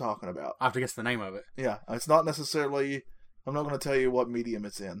whatever I'm talking about. I have to guess the name of it. Yeah, it's not necessarily... I'm not going to tell you what medium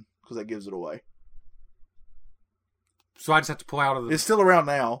it's in, because that gives it away. So I just have to pull out of the... It's still around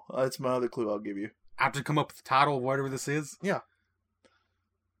now. That's my other clue I'll give you. I have to come up with the title of whatever this is? Yeah.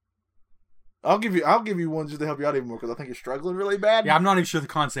 I'll give you one just to help you out even more, because I think you're struggling really bad. Yeah, I'm not even sure the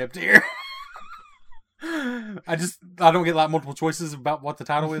concept here. I don't get like multiple choices about what the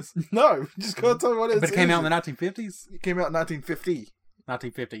title is. No, just go tell me what it is. But it came out in the 1950s? It came out in 1950.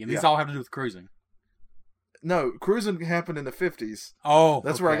 1950. And these Yeah. all have to do with cruising. No, cruising happened in the 50s. Oh,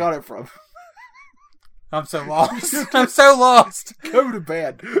 That's where I got it from. I'm so lost. I'm so lost. Go to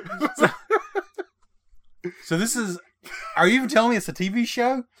bed. So this is... Are you even telling me it's a TV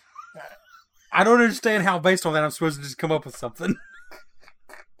show? I don't understand how based on that I'm supposed to just come up with something.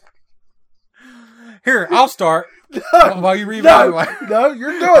 Here, I'll start while you read No, my... no,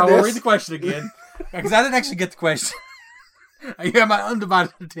 you're doing I will this. read the question again. Because I didn't actually get the question. You have my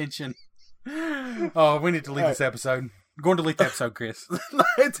undivided attention. Oh, we need to delete this episode. Go and delete the episode, Chris.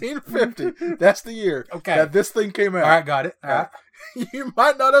 1950. That's the year Okay. that this thing came out. All right, got it. All right. You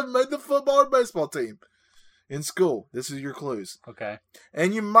might not have made the football or baseball team in school. This is your clues. Okay.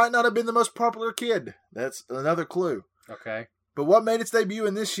 And you might not have been the most popular kid. That's another clue. Okay. But what made its debut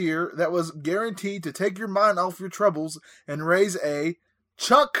in this year that was guaranteed to take your mind off your troubles and raise a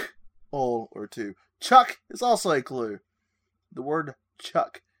chuck-ol or two? Chuck is also a clue. The word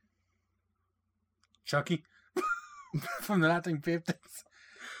chuck. Chucky? From the 1950s.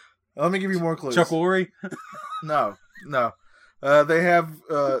 Let me give you more clues. Chuck Lorre? No. They have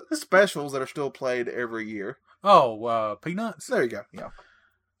specials that are still played every year. Oh, Peanuts? So there you go. Yeah.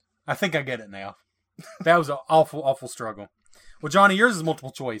 I think I get it now. That was an awful, awful struggle. Well, Johnny, yours is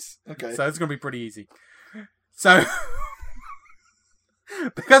multiple choice. Okay. So it's going to be pretty easy. So,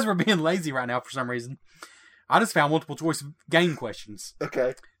 because we're being lazy right now for some reason, I just found multiple choice game questions.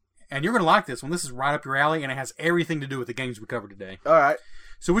 Okay. And you're going to like this one. This is right up your alley, and it has everything to do with the games we covered today. All right.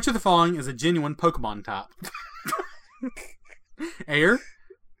 So, which of the following is a genuine Pokemon type? Air,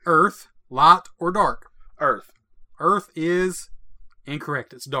 Earth, Light, or Dark? Earth. Earth is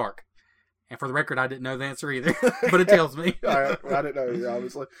incorrect. It's dark. And for the record, I didn't know the answer either, but it tells me. I didn't know,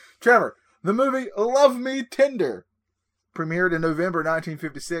 obviously. Trevor, the movie Love Me Tender premiered in November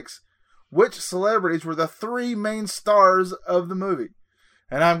 1956. Which celebrities were the 3 main stars of the movie?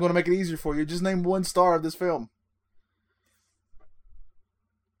 And I'm going to make it easier for you. Just name one star of this film.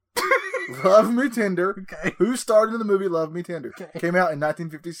 Love Me Tender. Okay. Who starred in the movie Love Me Tender? Okay. Came out in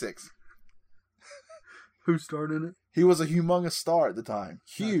 1956. Who starred in it? He was a humongous star at the time.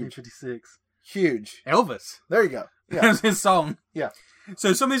 Huge. 1956. Huge. Elvis. There you go. Yeah. That's his song. Yeah.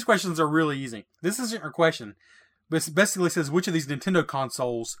 So some of these questions are really easy. This isn't your question, but it basically says which of these Nintendo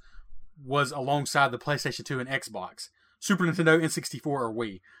consoles was alongside the PlayStation 2 and Xbox? Super Nintendo, N64, or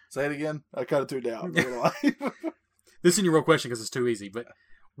Wii? Say it again. I cut it too down. I'm not gonna lie. This isn't your real question because it's too easy, but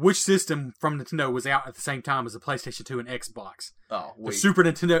which system from Nintendo was out at the same time as the PlayStation 2 and Xbox? Oh, The wait. Super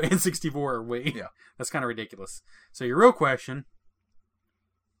Nintendo, N64, or Wii? Yeah. That's kind of ridiculous. So your real question,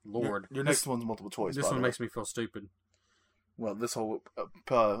 Lord. Your next one's multiple choice. This by one the way. makes me feel stupid. Well, this whole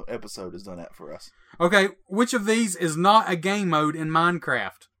episode has done that for us. Okay, which of these is not a game mode in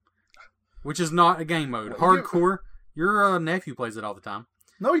Minecraft? Which is not a game mode? Well, Hardcore. Your nephew plays it all the time.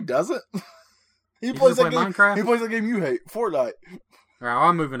 No, he doesn't. He plays that game. Minecraft? He plays that game you hate, Fortnite. All right,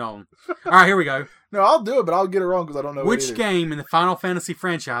 I'm moving on. All right, here we go. No, I'll do it, but I'll get it wrong because I don't know Which it either. game in the Final Fantasy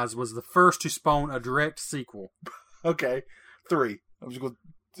franchise was the first to spawn a direct sequel? Okay, 3. I'm just going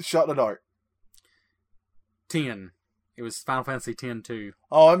to shot in the dark. 10. It was Final Fantasy 10-2.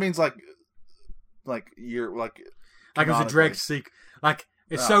 Oh, it means like you're like. Like it was a canonically. direct sequel. Like,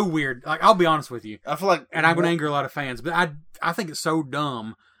 it's so weird. Like, I'll be honest with you. I feel like, And I'm going to anger a lot of fans, but I think it's so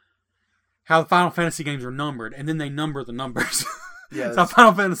dumb how the Final Fantasy games are numbered, and then they number the numbers. Yeah, So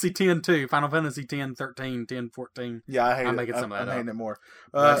Final Fantasy 10-2, Final Fantasy 10-13, 10-14. yeah, I hate I'm it. making some of I'm that hating up. it more.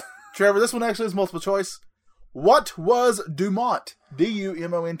 Trevor, this one actually is multiple choice. What was Dumont?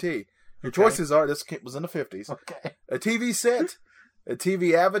 D-U-M-O-N-T. Your choices are, this was in the 50s. Okay. A TV set, a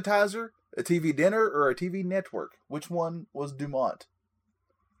TV advertiser, a TV dinner, or a TV network. Which one was Dumont?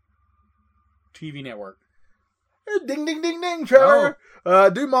 TV network. Ding, ding, ding, ding, Trevor.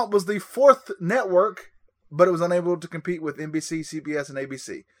 Dumont was the 4th network, but it was unable to compete with NBC, CBS, and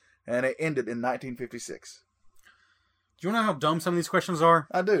ABC. And it ended in 1956. Do you want to know how dumb some of these questions are?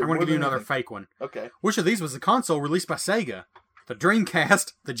 I do. I'm going More to give you than another anything. fake one. Okay. Which of these was the console released by Sega? The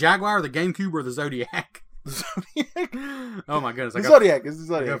Dreamcast, the Jaguar, the GameCube, or the Zodiac? Zodiac. Oh my goodness. The Zodiac. It's the I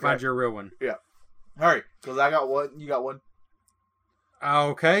Zodiac. gotta find right? your real one. Yeah. Hurry, because I got one. You got one.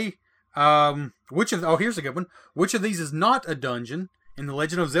 Okay. Here's a good one. Which of these is not a dungeon in The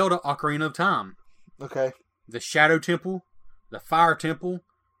Legend of Zelda Ocarina of Time? Okay. The Shadow Temple, the Fire Temple,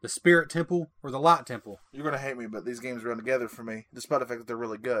 the Spirit Temple, or the Light Temple? You're going to hate me, but these games run together for me, despite the fact that they're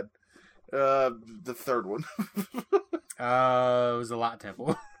really good. The third one. It was the Light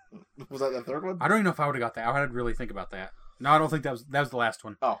Temple. Was that the third one? I don't even know if I would have got that. I had to really think about that. No, I don't think that was the last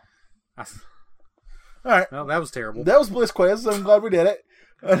one. Oh. I- All right. Well, that was terrible. That was Bliss Quiz. I'm glad we did it.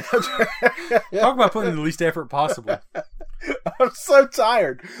 Talk about putting in the least effort possible. I'm so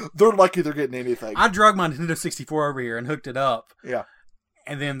tired. They're lucky they're getting anything. I drug my Nintendo 64 over here and hooked it up, Yeah.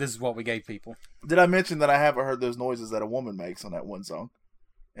 and then this is what we gave people. Did I mention that I haven't heard those noises that a woman makes on that one song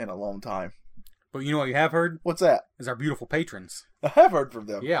in a long time? But you know what you have heard? What's that? Is our beautiful patrons. I have heard from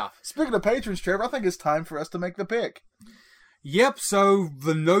them. Yeah. Speaking of patrons, Trevor, I think it's time for us to make the pick. Yep, so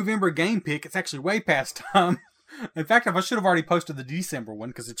the November game pick, it's actually way past time. In fact, I should have already posted the December one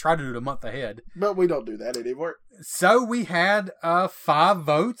because I tried to do it a month ahead. But we don't do that anymore. So we had 5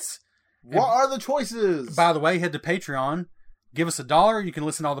 votes. What are the choices? By the way, head to Patreon. Give us $1. You can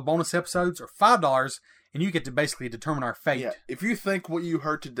listen to all the bonus episodes, or $5, and you get to basically determine our fate. Yeah, if you think what you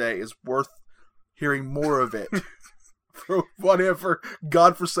heard today is worth hearing more of it, for whatever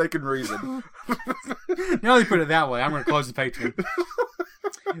godforsaken reason. Now that you put it that way, I'm going to close the Patreon.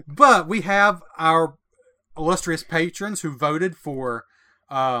 But we have our illustrious patrons who voted for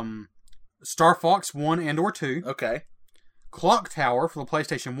Star Fox 1 and or 2, Okay. Clock Tower for the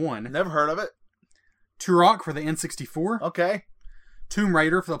PlayStation 1, Never heard of it. Turok for the N64, Okay. Tomb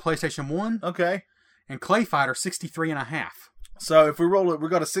Raider for the PlayStation 1, Okay. and Clay Fighter 63.5. So if we roll it, we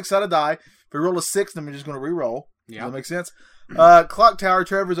got a 6-sided die. If we roll a 6, then we're just going to re-roll. Yeah. Does that make sense? Clock Tower,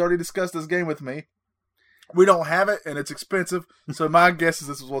 Trevor's already discussed this game with me. We don't have it, and it's expensive, so my guess is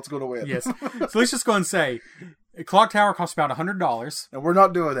this is what's going to win. Yes. So let's just go and say, Clock Tower costs about $100. And we're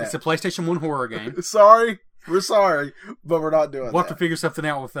not doing It's a that. PlayStation 1 horror game. Sorry. We're sorry, but we're not doing We'll have that. to figure something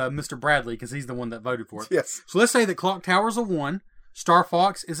out with Mr. Bradley because he's the one that voted for it. Yes. So let's say that Clock Tower's a 1, Star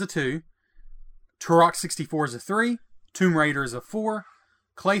Fox is a 2, Turok 64 is a 3, Tomb Raider is a 4,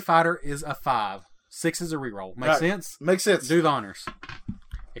 Clay Fighter is a 5. 6 is a reroll. Make Right. sense? Makes sense. Do the honors.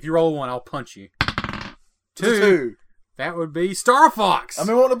 If you roll 1, I'll punch you. It's a 2. That would be Star Fox. I've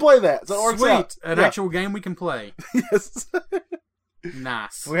been wanting to play that, so it works Sweet. out. An actual game we can play. Yes.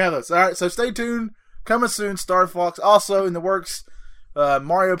 Nice. We have those. All right, so stay tuned. Coming soon, Star Fox. Also in the works,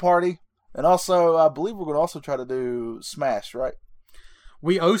 Mario Party. And also, I believe we're going to also try to do Smash, right?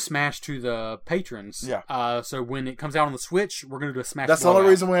 We owe Smash to the patrons. Yeah. So when it comes out on the Switch, we're going to do a Smash. That's the only blowout.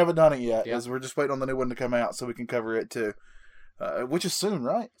 reason we haven't done it yet, Yeah. is we're just waiting on the new one to come out so we can cover it too. Which is soon,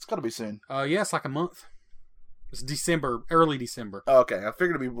 right? It's got to be soon. Yeah, it's like a month. It's December, early December. Oh, okay, I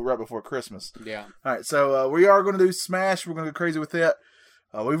figured it'd be right before Christmas. Yeah. All right, so we are going to do Smash. We're going to go crazy with it.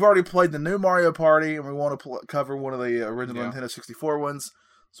 We've already played the new Mario Party, and we want to cover one of the original Nintendo 64 ones.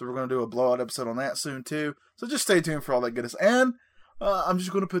 So we're going to do a blowout episode on that soon, too. So just stay tuned for all that goodness. And I'm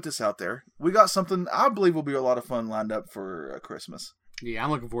just going to put this out there. We got something I believe will be a lot of fun lined up for Christmas. Yeah,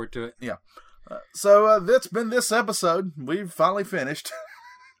 I'm looking forward to it. Yeah. So that's been this episode. We've finally finished.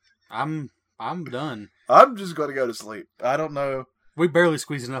 I'm done. I'm just going to go to sleep. I don't know. We barely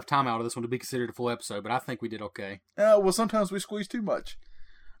squeezed enough time out of this one to be considered a full episode, but I think we did okay. Well, sometimes we squeeze too much.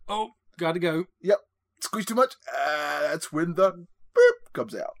 Oh, got to go. Yep. Squeeze too much. That's when the boop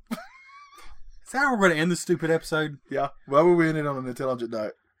comes out. Is that how we're going to end this stupid episode? Yeah. Why would we end it on an intelligent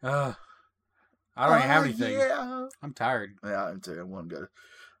note? I don't even have anything. Yeah. I'm tired. Yeah, I'm too. I want to go.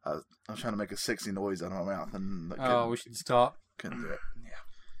 I was trying to make a sexy noise out of my mouth, and We should stop. couldn't do it.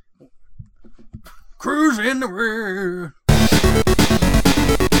 Yeah. Cruise in the rear.